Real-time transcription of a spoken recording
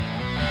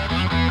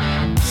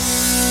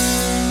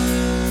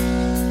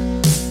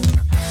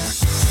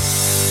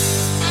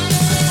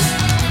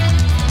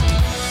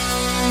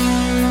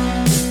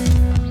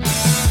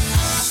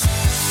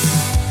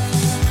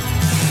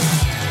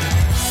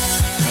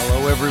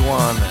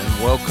everyone,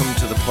 and welcome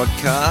to the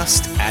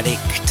podcast,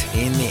 Addict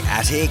in the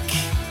Attic.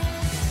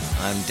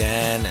 I'm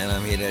Dan, and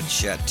I'm here to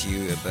chat to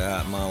you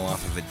about my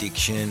life of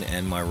addiction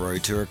and my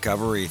road to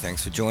recovery.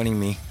 Thanks for joining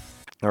me.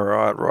 All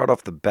right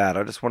off the bat,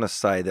 I just want to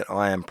say that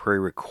I am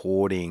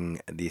pre-recording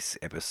this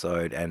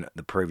episode and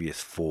the previous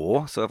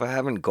 4. So if I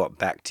haven't got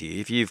back to you,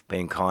 if you've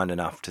been kind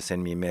enough to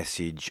send me a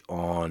message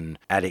on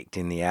Addict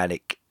in the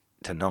Attic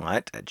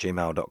tonight at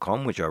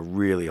gmail.com, which I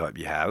really hope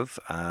you have,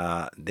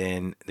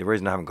 then the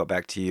reason I haven't got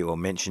back to you or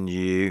mentioned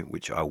you,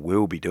 which I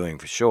will be doing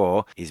for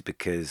sure, is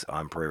because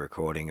I'm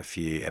pre-recording a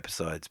few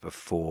episodes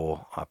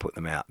before I put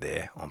them out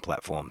there on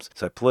platforms.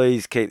 So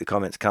please keep the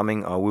comments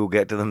coming. I will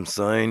get to them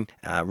soon.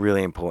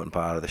 Really important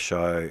part of the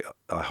show,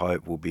 I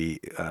hope, will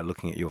be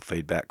looking at your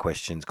feedback,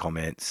 questions,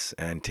 comments,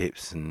 and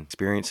tips and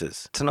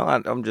experiences.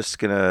 Tonight, I'm just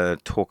going to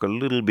talk a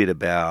little bit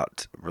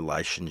about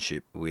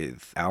relationship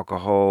with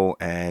alcohol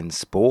and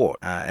sport.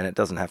 And it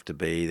doesn't have to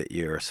be that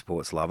you're a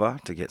sports lover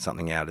to get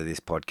something out of this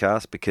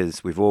podcast,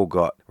 because we've all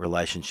got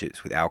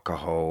relationships with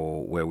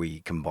alcohol where we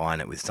combine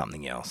it with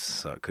something else.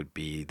 So it could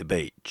be the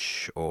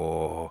beach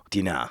or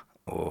dinner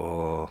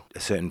or a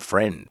certain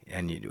friend,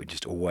 and you would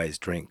just always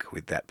drink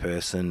with that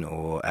person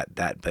or at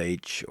that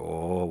beach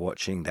or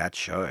watching that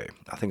show.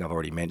 I think I've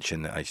already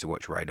mentioned that I used to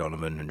watch Ray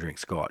Donovan and drink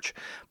scotch,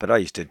 but I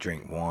used to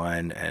drink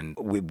wine and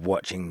with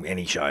watching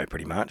any show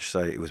pretty much. So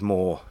it was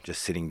more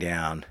just sitting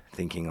down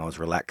thinking I was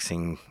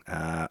relaxing,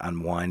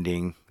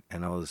 unwinding,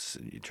 and I was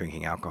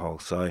drinking alcohol.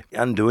 So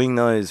undoing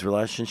those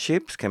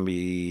relationships can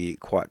be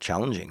quite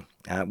challenging.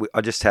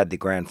 I just had the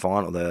grand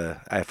final, the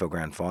AFL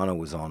grand final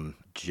was on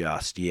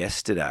just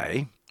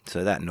yesterday.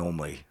 So that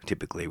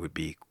typically would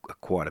be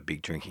quite a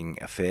big drinking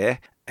affair.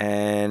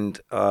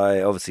 And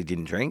I obviously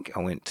didn't drink.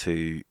 I went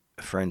to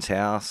a friend's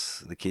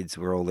house. The kids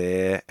were all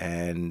there,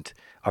 and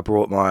I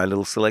brought my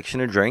little selection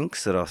of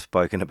drinks that I've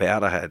spoken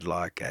about. I had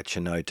like a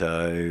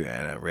Chinoto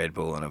and a Red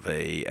Bull and a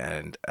V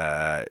and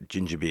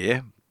ginger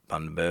beer,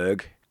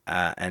 Bundaberg.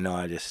 And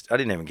I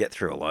didn't even get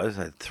through all those.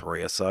 I had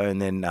 3 or so,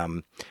 and then,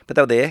 but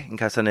they were there in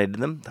case I needed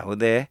them. They were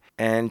there,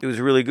 and it was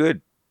really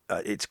good.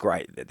 It's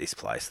great at this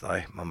place,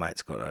 though. My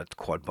mate's got a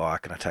quad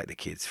bike, and I take the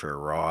kids for a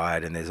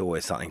ride, and there's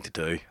always something to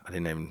do. I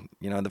didn't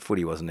even, the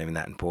footy wasn't even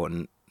that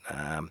important.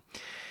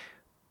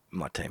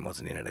 My team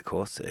wasn't in it, of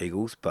course, the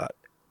Eagles, but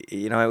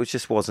it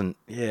wasn't.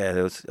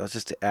 I was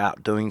just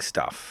out doing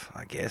stuff,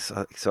 I guess.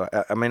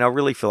 I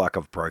really feel like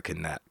I've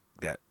broken that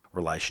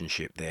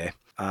relationship there.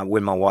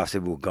 When my wife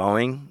said we were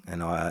going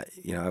and I,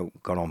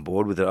 got on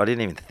board with it, I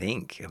didn't even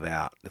think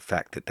about the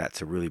fact that that's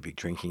a really big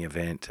drinking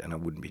event and I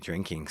wouldn't be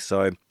drinking.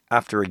 So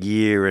after a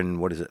year and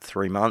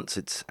 3 months,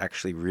 it's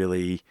actually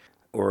really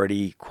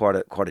already quite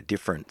a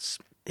difference.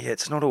 Yeah,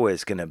 it's not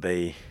always going to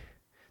be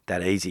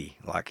that easy.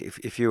 Like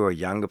if you're a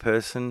younger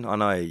person, I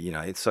know,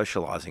 it's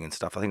socializing and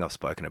stuff. I think I've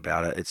spoken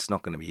about it. It's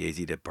not going to be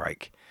easy to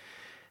break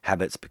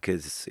habits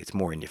because it's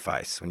more in your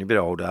face. When you're a bit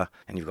older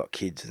and you've got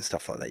kids and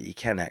stuff like that, you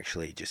can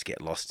actually just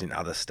get lost in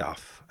other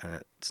stuff,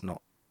 and it's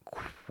not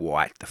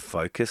quite the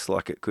focus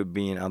like it could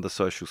be in other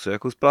social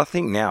circles. But I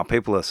think now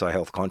people are so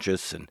health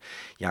conscious, and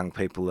young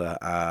people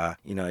are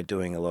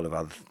doing a lot of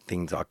other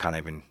things. I don't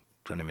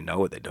even know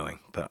what they're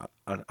doing, but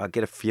I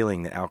get a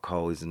feeling that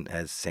alcohol isn't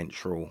as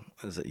central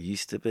as it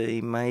used to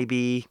be.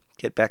 Maybe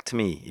get back to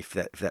me if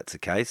that's the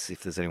case.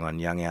 If there's anyone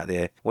young out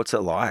there, what's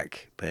it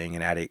like being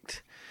an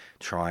addict,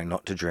 trying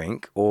not to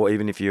drink, or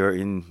even if you're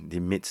in the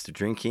midst of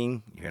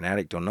drinking, you're an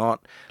addict or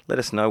not, let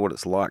us know what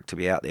it's like to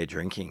be out there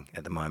drinking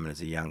at the moment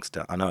as a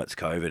youngster. I know it's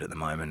COVID at the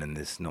moment and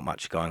there's not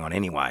much going on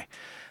anyway,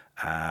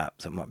 so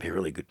it might be a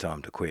really good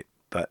time to quit.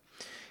 But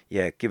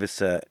yeah,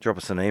 drop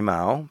us an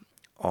email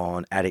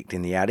on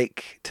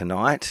addictintheattic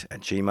tonight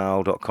at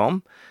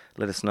gmail.com.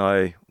 Let us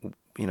know,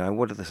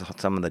 what are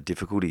some of the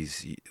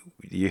difficulties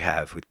you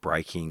have with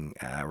breaking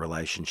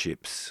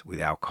relationships with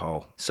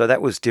alcohol. So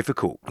that was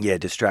difficult. Yeah,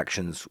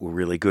 distractions were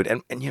really good.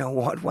 And you know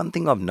what? One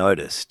thing I've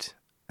noticed,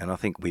 and I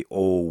think we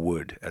all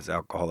would as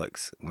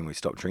alcoholics when we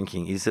stop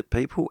drinking, is that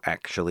people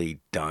actually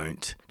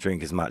don't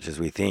drink as much as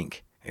we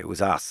think. It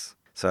was us.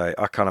 So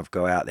I kind of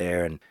go out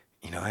there and,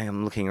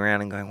 I'm looking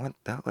around and going,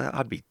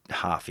 I'd be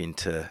half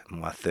into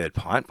my 3rd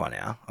pint by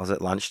now. I was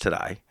at lunch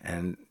today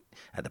and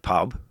at the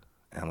pub.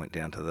 I went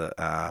down to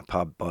the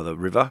pub by the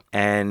river,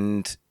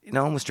 and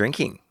no one was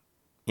drinking.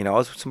 I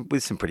was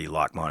with some pretty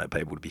like-minded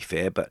people, to be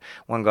fair, but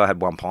one guy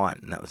had 1 pint,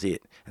 and that was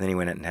it. And then he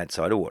went out and had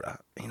soda water.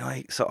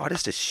 So I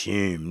just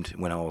assumed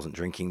when I wasn't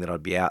drinking that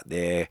I'd be out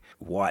there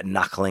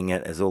white-knuckling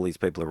it as all these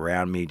people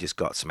around me just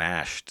got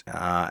smashed.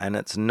 And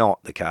it's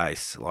not the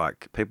case.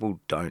 Like, people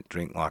don't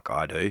drink like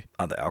I do.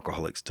 Other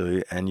alcoholics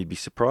do. And you'd be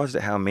surprised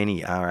at how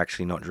many are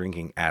actually not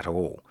drinking at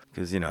all.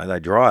 Because, they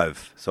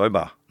drive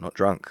sober, not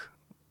drunk.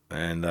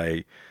 And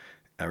they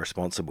are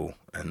responsible,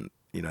 and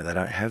they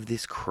don't have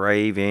this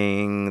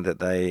craving that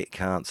they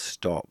can't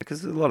stop,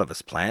 because a lot of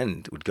us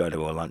would go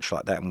to a lunch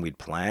like that and we'd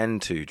plan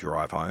to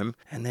drive home,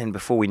 and then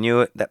before we knew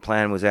it, that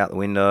plan was out the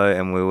window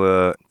and we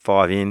were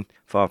 5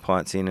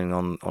 pints in and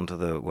onto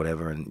the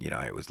whatever, and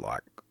it was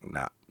like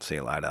nah, see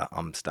you later.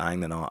 I'm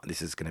staying the night.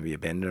 This is going to be a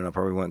bender and I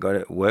probably won't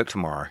go to work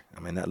tomorrow. I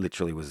mean, that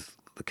literally was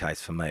the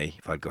case for me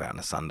if I'd go out on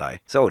a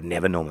Sunday. So I would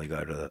never normally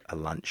go to a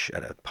lunch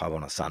at a pub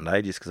on a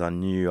Sunday just because I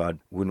knew I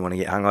wouldn't want to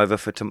get hungover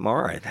for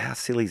tomorrow. How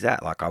silly is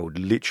that? Like, I would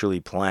literally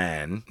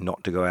plan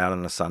not to go out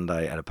on a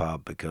Sunday at a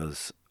pub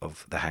because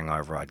of the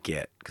hangover I'd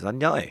get, because I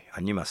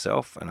knew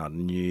myself, and I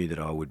knew that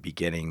I would be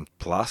getting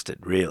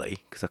plastered, really,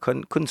 because I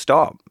couldn't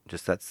stop.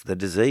 Just, that's the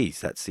disease,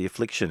 that's the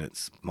affliction.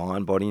 It's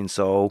mind, body and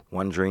soul.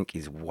 One drink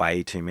is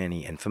way too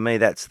many, and for me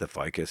that's the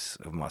focus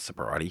of my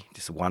sobriety.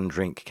 Just one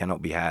drink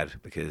cannot be had,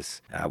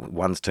 because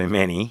one's too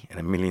many and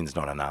a million's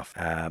not enough.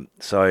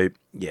 So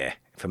yeah,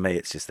 for me,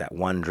 it's just that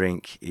one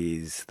drink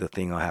is the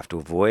thing I have to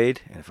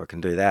avoid, and if I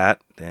can do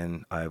that,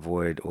 then I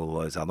avoid all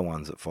those other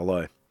ones that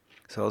follow.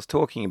 So I was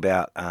talking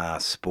about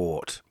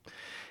sport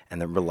and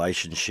the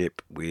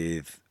relationship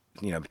with,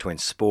 between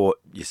sport,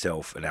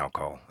 yourself and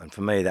alcohol. And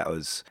for me, that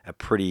was a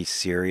pretty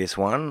serious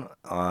one.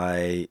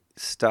 I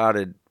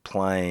started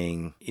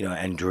playing,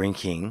 and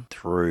drinking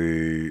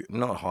through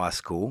not high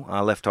school.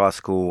 I left high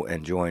school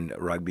and joined a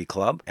rugby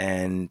club,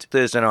 and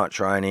Thursday night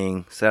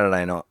training,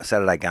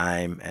 Saturday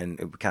game, and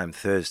it became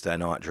Thursday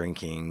night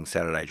drinking,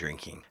 Saturday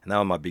drinking. And they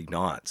were my big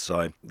nights.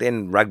 So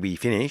then rugby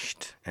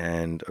finished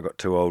and I got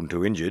too old and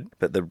too injured,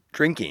 but the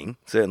drinking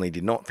certainly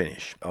did not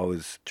finish. I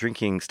was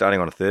drinking starting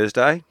on a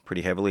Thursday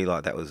pretty heavily,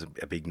 like that was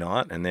a big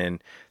night, and then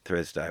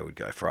Thursday would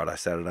go Friday,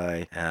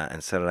 Saturday,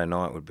 and Saturday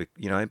night would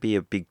be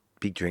a big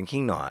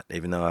drinking night,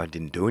 even though I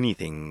didn't do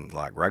anything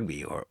like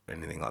rugby or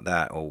anything like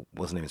that, or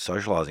wasn't even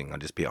socialising.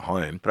 I'd just be at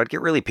home. But I'd get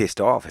really pissed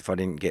off if I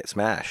didn't get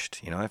smashed.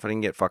 If I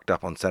didn't get fucked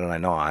up on Saturday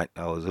night,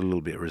 I was a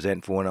little bit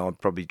resentful, and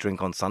I'd probably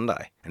drink on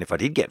Sunday. And if I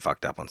did get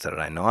fucked up on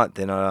Saturday night,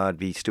 then I'd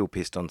be still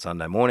pissed on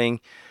Sunday morning,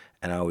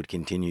 and I would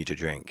continue to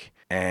drink.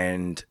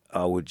 And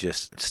I would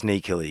just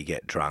sneakily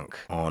get drunk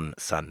on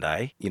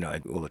Sunday.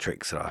 All the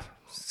tricks that I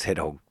said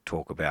I'll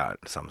talk about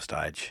at some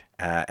stage,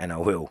 and I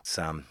will.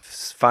 Some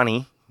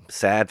funny,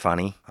 sad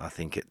funny. I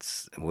think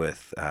it's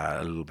worth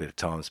a little bit of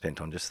time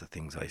spent on just the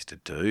things I used to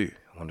do.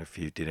 I wonder if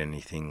you did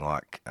anything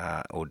like,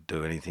 or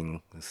do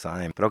anything the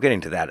same. But I'll get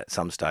into that at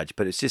some stage.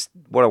 But it's just,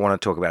 what I want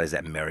to talk about is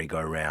that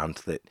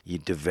merry-go-round that you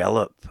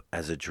develop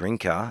as a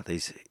drinker,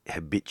 these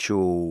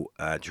habitual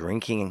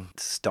drinking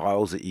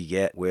styles that you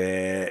get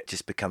where it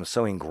just becomes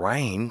so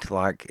ingrained,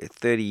 like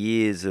 30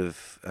 years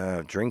of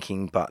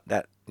drinking, but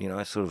that,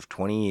 sort of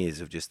 20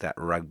 years of just that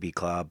rugby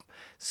club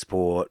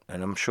sport.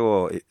 And I'm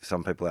sure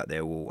some people out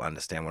there will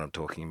understand what I'm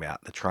talking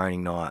about. The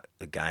training night,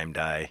 the game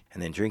day,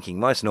 and then drinking.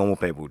 Most normal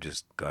people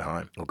just go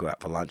home or go out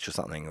for lunch or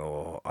something,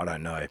 or I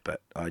don't know.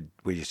 But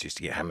we just used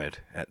to get hammered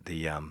at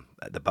the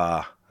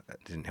bar. It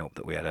didn't help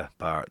that we had a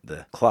bar at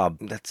the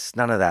club.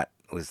 None of that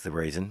was the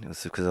reason. It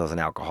was because I was an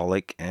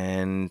alcoholic,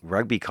 and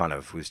rugby kind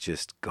of was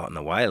just got in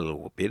the way a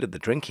little bit of the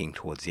drinking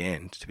towards the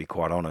end, to be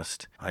quite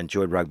honest. I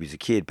enjoyed rugby as a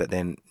kid, but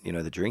then,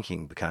 the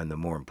drinking became the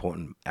more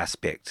important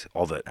aspect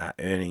of it,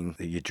 earning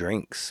your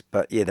drinks.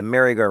 But yeah, the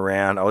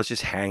merry-go-round, I was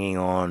just hanging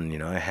on,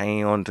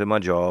 hanging on to my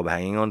job,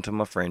 hanging on to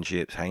my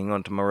friendships, hanging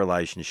on to my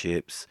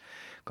relationships,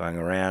 going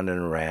around and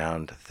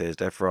around,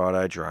 Thursday,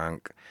 Friday,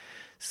 drunk,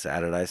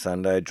 Saturday,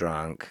 Sunday,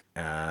 drunk,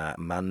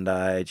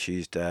 Monday,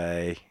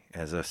 Tuesday,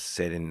 as I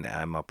said in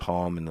my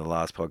poem in the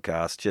last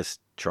podcast,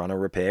 just trying to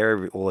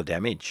repair all the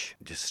damage,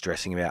 just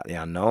stressing about the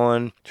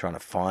unknown, trying to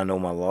find all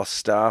my lost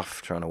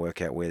stuff, trying to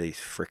work out where these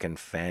frickin'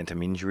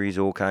 phantom injuries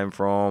all came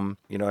from.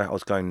 I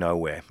was going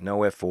nowhere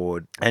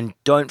forward. And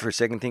don't for a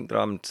second think that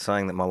I'm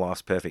saying that my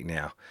life's perfect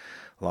now.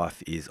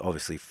 Life is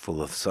obviously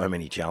full of so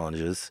many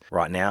challenges.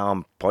 Right now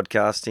I'm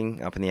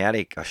podcasting up in the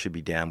attic. I should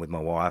be down with my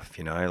wife,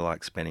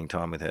 like spending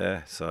time with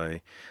her. So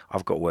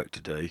I've got work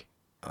to do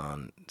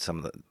on some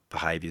of the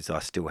behaviours I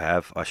still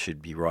have. I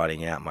should be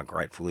writing out my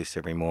grateful list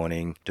every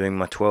morning, doing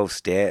my 12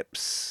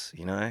 steps,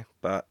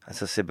 But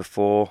as I said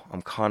before,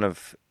 I'm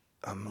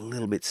a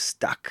little bit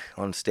stuck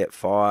on step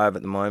 5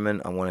 at the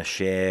moment. I want to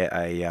share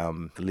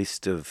a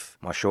list of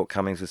my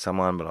shortcomings with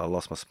someone, but I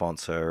lost my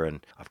sponsor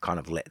and I've kind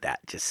of let that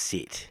just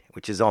sit,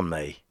 which is on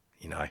me.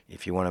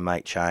 If you want to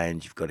make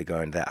change, you've got to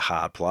go into that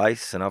hard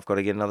place, and I've got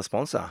to get another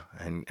sponsor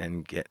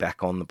and get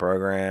back on the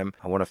program.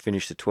 I want to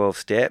finish the 12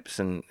 steps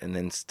and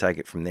then take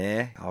it from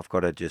there. I've got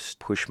to just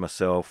push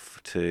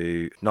myself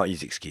to not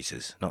use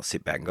excuses, not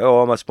sit back and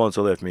go, oh, my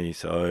sponsor left me,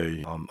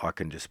 so I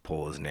can just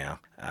pause now.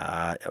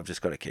 I've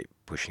just got to keep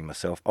pushing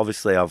myself.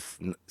 Obviously,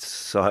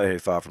 so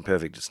far from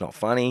perfect, it's not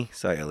funny.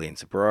 So early in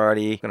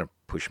sobriety, I'm going to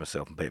push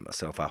myself and beat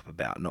myself up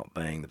about not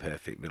being the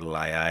perfect little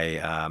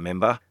AA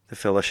member. The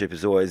fellowship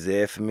is always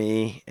there for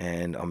me,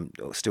 and I'm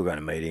still going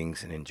to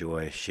meetings and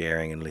enjoy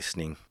sharing and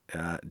listening.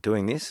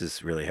 Doing this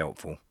is really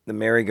helpful. The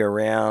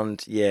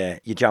merry-go-round, yeah,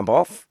 you jump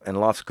off and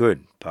life's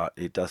good, but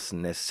it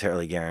doesn't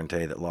necessarily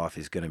guarantee that life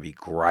is going to be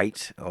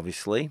great,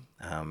 obviously.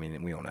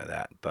 We all know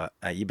that, but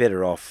you're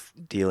better off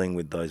dealing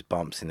with those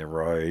bumps in the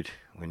road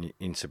when you're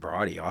in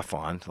sobriety. I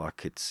find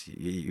like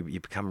you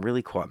become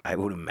really quite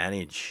able to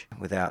manage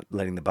without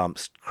letting the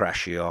bumps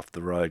crash you off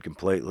the road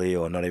completely,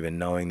 or not even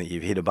knowing that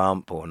you've hit a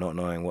bump, or not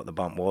knowing what the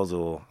bump was,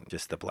 or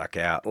just the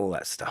blackout. All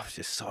that stuff is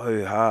just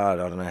so hard.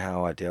 I don't know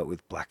how I dealt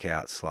with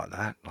blackouts like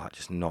that, like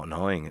just not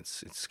knowing.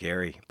 It's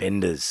scary.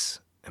 Benders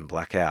and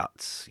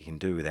blackouts, you can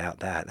do without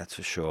that, that's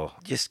for sure.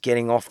 Just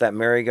getting off that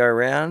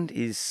merry-go-round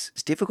is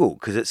difficult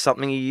because it's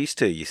something you're used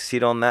to. You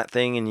sit on that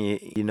thing and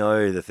you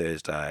know the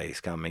Thursday is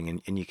coming,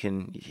 and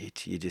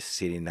you just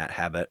sit in that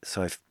habit.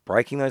 So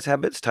breaking those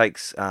habits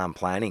takes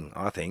planning,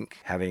 I think.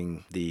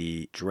 Having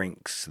the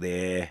drinks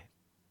there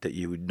that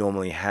you would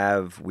normally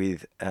have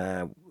with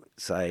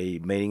say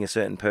meeting a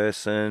certain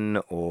person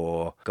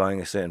or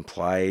going a certain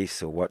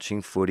place or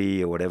watching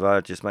footy or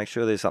whatever, just make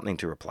sure there's something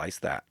to replace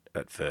that.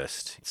 At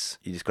first,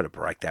 you just got to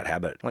break that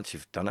habit. Once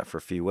you've done it for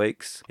a few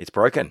weeks, it's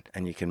broken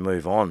and you can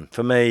move on.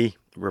 For me,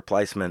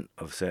 replacement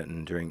of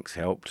certain drinks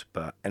helped,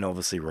 and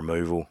obviously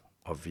removal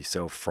of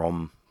yourself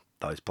from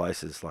those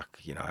places. Like,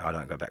 I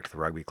don't go back to the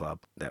rugby club.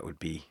 That would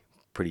be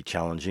pretty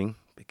challenging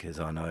because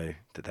I know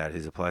that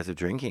is a place of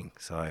drinking.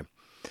 So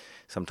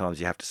sometimes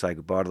you have to say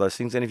goodbye to those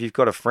things. And if you've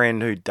got a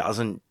friend who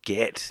doesn't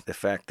get the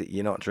fact that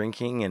you're not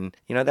drinking, and,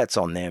 that's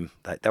on them.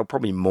 They'll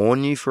probably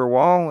mourn you for a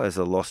while as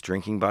a lost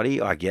drinking buddy.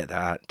 I get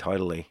that,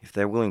 totally. If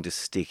they're willing to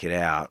stick it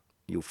out,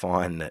 you'll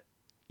find that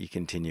you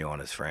continue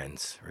on as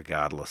friends,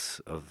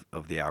 regardless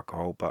of the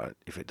alcohol. But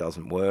if it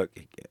doesn't work,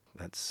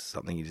 that's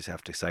something you just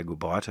have to say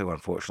goodbye to,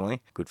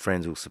 unfortunately. Good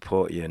friends will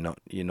support you,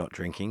 you're not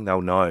drinking.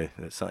 They'll know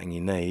that's something you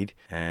need,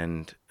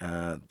 and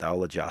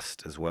they'll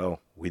adjust as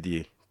well with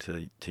you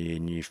to your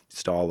new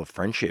style of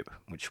friendship,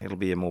 which it'll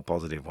be a more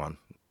positive one,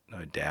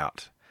 no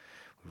doubt.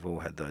 We've all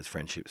had those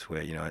friendships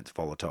where, it's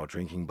volatile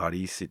drinking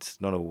buddies. It's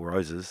not all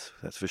roses,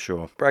 that's for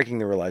sure. Breaking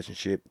the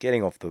relationship,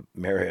 getting off the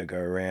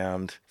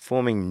merry-go-round,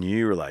 forming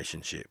new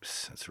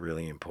relationships. That's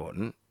really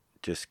important.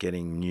 Just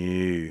getting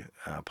new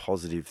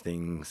positive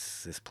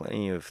things. There's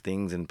plenty of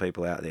things and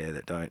people out there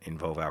that don't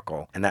involve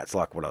alcohol. And that's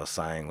like what I was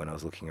saying when I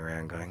was looking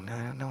around going,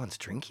 no one's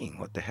drinking.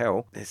 What the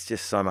hell? There's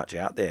just so much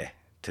out there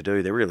to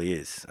do. There really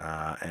is.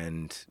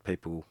 And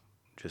people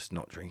just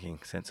not drinking.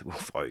 Sensible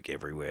folk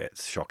everywhere.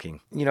 It's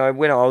shocking. When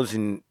I was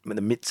in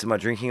the midst of my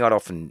drinking, I'd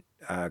often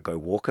go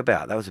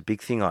walkabout. That was a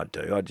big thing I'd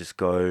do. I'd just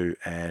go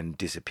and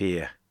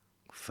disappear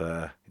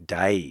for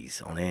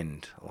days on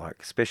end. Like,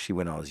 especially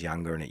when I was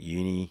younger and at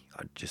uni,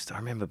 I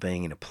remember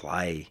being in a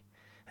play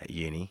at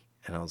uni,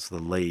 and I was the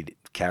lead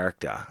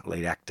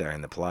actor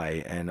in the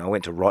play, and I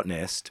went to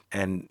Rottnest,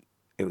 and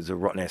it was a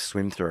Rottnest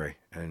swim through,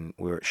 and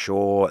we were at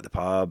shore at the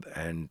pub,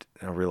 and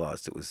I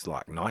realised it was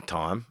like night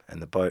time and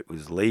the boat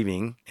was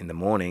leaving in the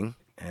morning,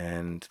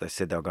 and they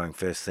said they were going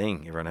first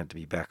thing. Everyone had to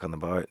be back on the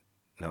boat.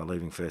 They were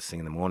leaving first thing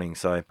in the morning.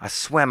 So I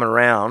swam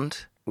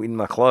around in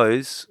my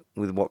clothes,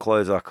 with what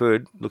clothes I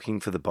could, looking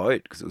for the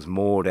boat because it was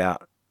moored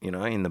out,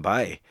 in the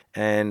bay.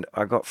 And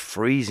I got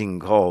freezing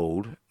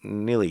cold,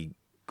 nearly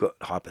got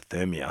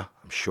hypothermia,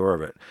 I'm sure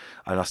of it.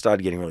 And I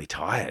started getting really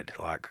tired.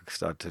 Like, I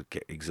started to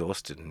get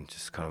exhausted and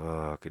just kind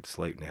of, I could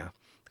sleep now.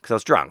 Because I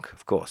was drunk,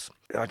 of course.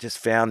 I just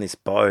found this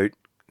boat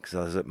because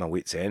I was at my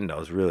wit's end. I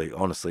was really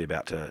honestly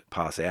about to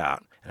pass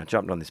out. And I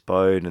jumped on this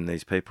boat, and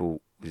these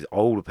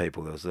older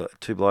people, there was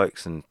 2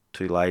 blokes and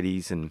 2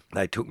 ladies, and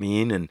they took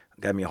me in and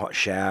gave me a hot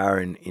shower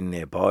in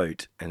their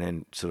boat, and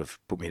then sort of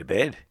put me to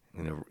bed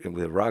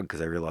with a rug because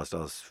they realised I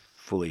was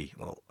fully,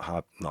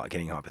 not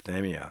getting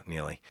hypothermia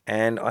nearly.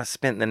 And I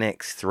spent the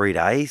next 3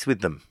 days with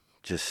them,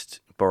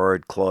 just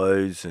borrowed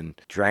clothes and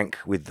drank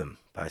with them,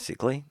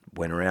 basically.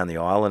 Went around the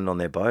island on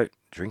their boat,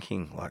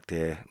 drinking like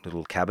their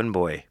little cabin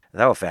boy.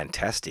 They were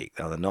fantastic.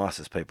 They were the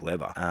nicest people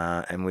ever.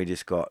 And we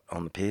just got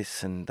on the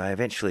piss, and they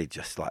eventually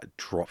just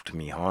dropped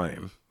me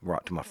home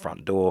right to my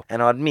front door.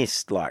 And I'd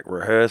missed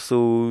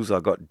rehearsals. I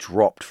got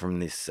dropped from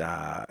this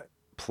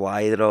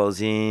play that I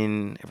was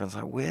in. Everyone's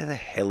like, where the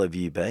hell have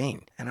you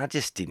been? And I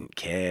just didn't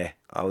care.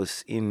 I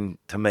was in,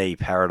 to me,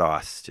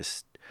 paradise,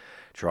 just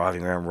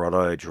driving around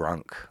Rotto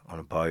drunk on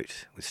a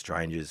boat with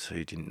strangers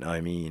who didn't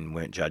know me and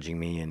weren't judging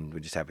me and were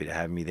just happy to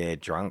have me there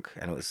drunk.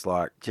 And it was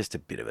just a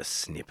bit of a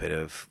snippet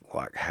of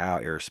how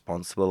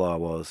irresponsible I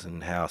was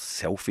and how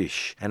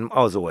selfish. And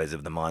I was always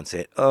of the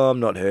mindset,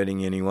 I'm not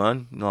hurting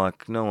anyone. No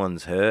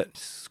one's hurt.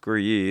 Screw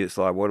you. It's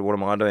what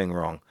am I doing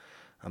wrong?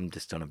 I'm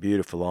just on a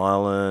beautiful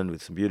island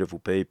with some beautiful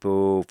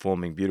people,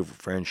 forming beautiful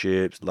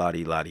friendships,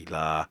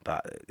 la-di-la-di-la.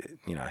 But,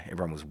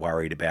 everyone was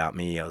worried about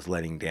me. I was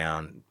letting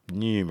down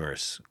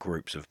numerous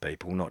groups of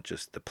people, not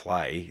just the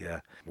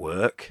play,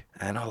 work.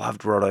 And I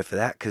loved Rotto for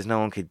that because no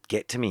one could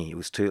get to me. It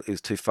was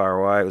too far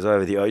away. It was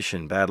over the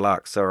ocean. Bad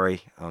luck,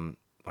 sorry.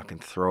 I can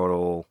throw it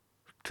all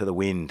to the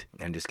wind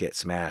and just get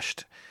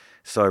smashed.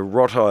 So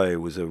Rotto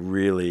was a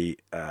really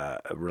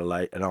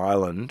an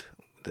island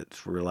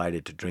that's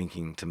related to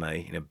drinking to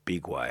me in a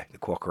big way. The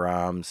Quokka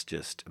Arms,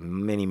 just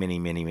many, many,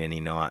 many, many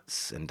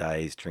nights and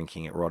days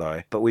drinking at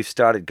Rotto. But we've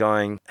started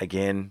going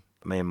again.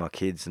 Me and my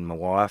kids and my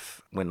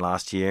wife went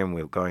last year, and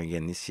we're going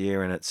again this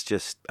year, and it's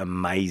just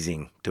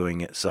amazing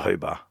doing it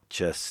sober.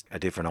 Just a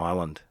different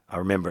island. I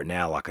remember it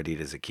now like I did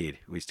as a kid.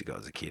 We used to go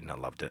as a kid and I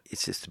loved it.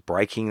 It's just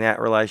breaking that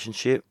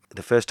relationship.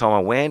 The first time I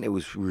went, it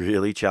was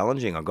really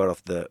challenging. I got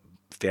off the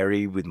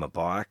ferry with my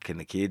bike and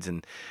the kids,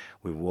 and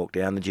we walked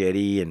down the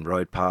jetty and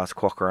rode past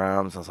Quokka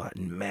Arms. I was like,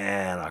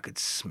 man, I could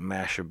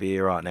smash a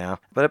beer right now.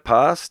 But it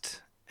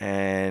passed,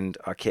 and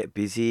I kept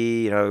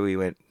busy. We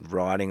went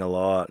riding a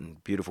lot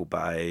and beautiful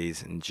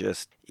bays and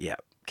just,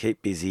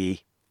 keep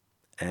busy.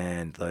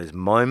 And those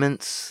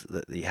moments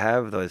that you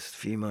have, those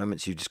few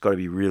moments, you've just got to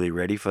be really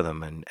ready for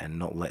them and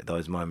not let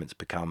those moments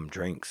become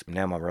drinks.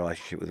 Now my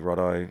relationship with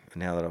Rotto,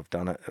 now that I've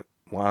done it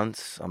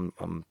once,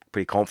 I'm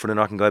pretty confident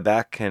I can go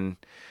back and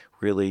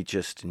really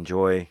just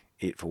enjoy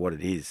it for what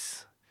it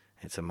is.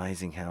 It's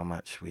amazing how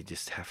much we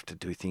just have to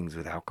do things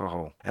with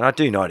alcohol. And I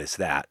do notice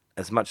that,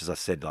 as much as I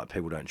said, like,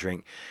 people don't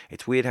drink,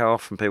 it's weird how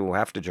often people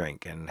have to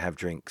drink and have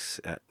drinks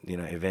at,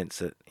 events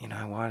that,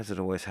 why does it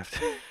always have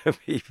to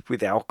be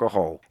with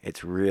alcohol?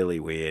 It's really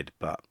weird,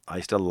 but I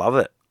used to love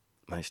it.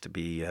 I used to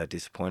be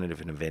disappointed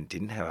if an event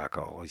didn't have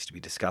alcohol. I used to be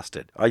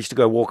disgusted. I used to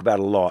go walk about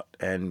a lot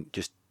and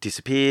just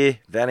disappear,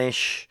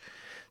 vanish.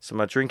 So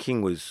my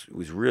drinking was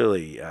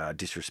really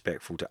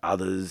disrespectful to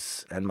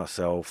others and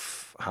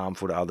myself,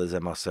 harmful to others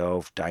and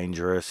myself,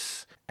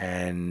 dangerous.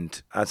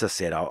 And as I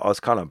said, I was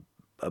kind of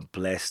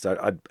blessed.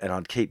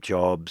 I'd keep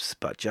jobs,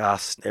 but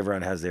just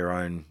everyone has their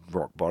own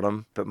rock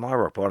bottom. But my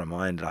rock bottom,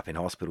 I ended up in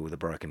hospital with a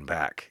broken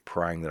back,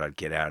 praying that I'd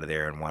get out of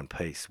there in one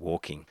piece,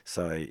 walking.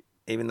 So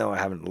even though I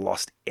haven't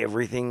lost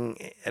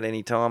everything at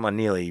any time,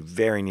 I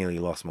very nearly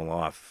lost my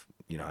life,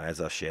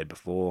 as I shared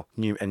before,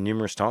 and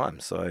numerous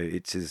times. So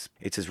it's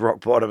as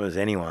rock bottom as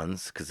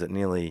anyone's, because it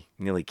nearly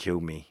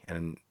killed me,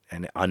 and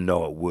I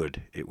know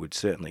it would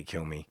certainly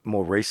kill me.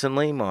 More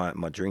recently, my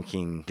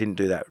drinking didn't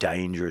do that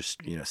dangerous,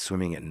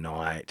 swimming at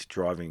night,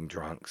 driving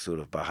drunk sort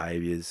of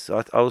behaviours.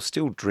 I was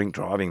still drink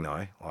driving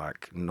though,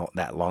 like not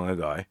that long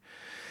ago,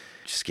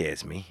 which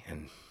scares me,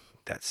 and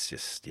that's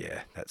just,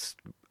 that's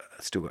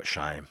still got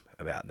shame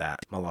about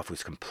that. My life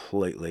was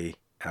completely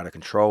out of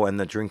control, and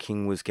the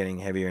drinking was getting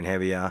heavier and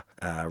heavier,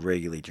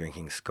 regularly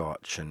drinking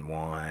scotch and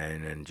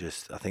wine, and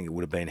just, I think it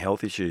would have been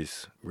health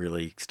issues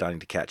really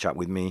starting to catch up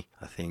with me.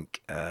 I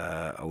think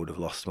I would have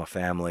lost my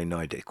family,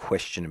 no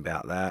question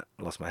about that.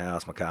 Lost my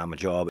house, my car, my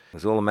job. It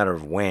was all a matter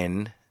of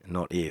when,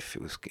 not if.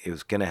 It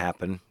was going to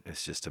happen.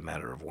 It's just a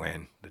matter of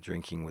when. The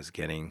drinking was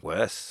getting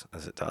worse,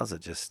 as it does.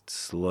 It just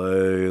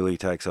slowly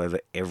takes over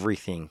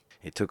everything.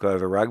 It took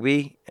over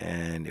rugby,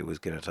 and it was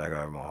going to take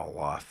over my whole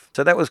life.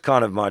 So that was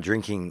kind of my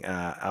drinking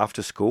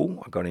after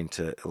school. I got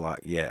into,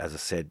 as I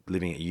said,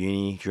 living at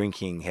uni,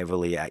 drinking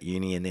heavily at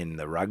uni, and then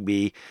the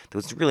rugby. There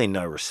was really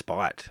no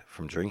respite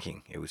from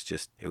drinking. It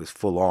was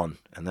full on,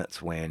 and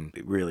that's when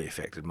it really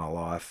affected my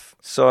life.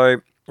 So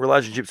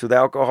relationships with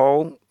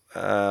alcohol,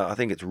 I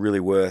think it's really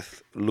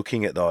worth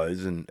looking at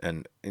those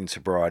and in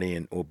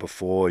sobriety or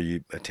before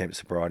you attempt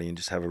sobriety, and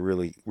just have a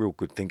real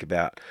good think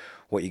about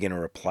what you're going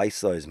to replace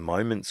those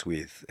moments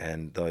with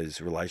and those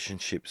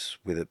relationships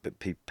with it, but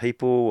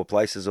people or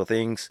places or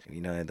things,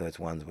 those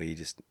ones where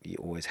you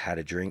always had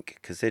a drink,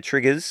 because they're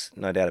triggers,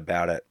 no doubt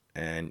about it.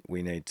 And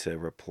we need to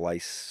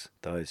replace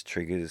those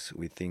triggers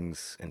with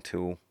things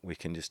until we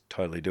can just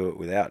totally do it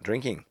without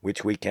drinking,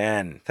 which we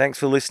can. Thanks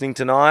for listening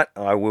tonight.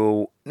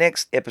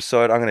 Next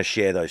episode, I'm going to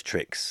share those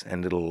tricks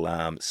and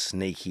little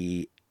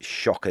sneaky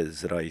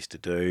shockers that I used to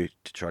do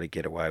to try to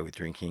get away with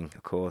drinking.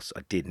 Of course,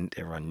 I didn't.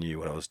 Everyone knew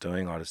what I was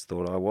doing. I just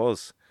thought I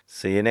was.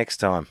 See you next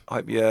time. I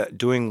hope you're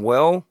doing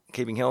well,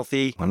 keeping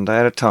healthy, one day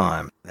at a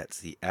time. That's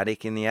the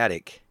Attic in the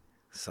Attic,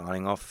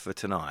 signing off for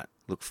tonight.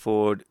 Look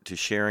forward to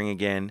sharing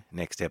again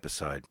next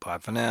episode. Bye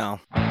for now.